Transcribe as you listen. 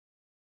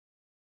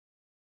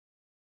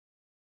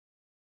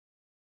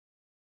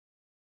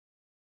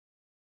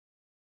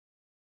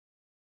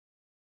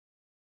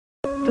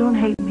Don't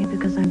hate me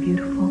because I'm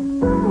beautiful.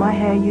 My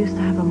hair used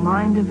to have a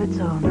mind of its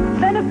own.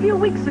 Then a few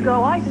weeks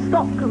ago, I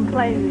stopped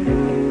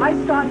complaining. I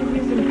started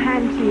using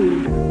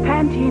Pantene.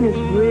 Pantene is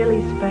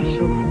really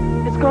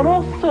special. It's got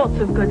all sorts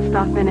of good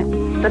stuff in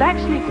it that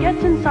actually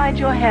gets inside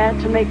your hair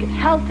to make it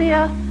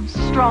healthier,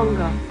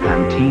 stronger.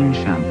 Pantene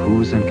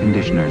shampoos and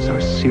conditioners are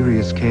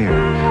serious care.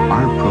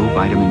 Our Pro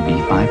Vitamin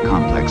B5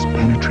 complex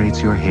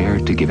penetrates your hair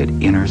to give it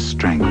inner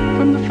strength.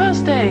 From the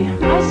first day,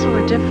 I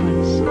saw a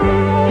difference.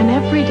 And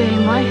every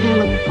day, my hair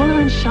looked fuller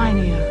and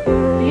shinier.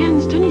 The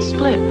ends didn't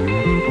split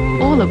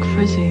or look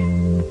frizzy.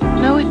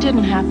 No, it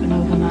didn't happen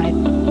overnight,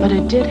 but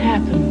it did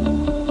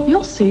happen.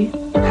 You'll see.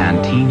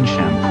 Pantene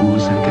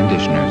shampoos and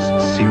conditioners,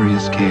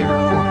 serious care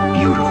for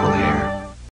beautiful hair.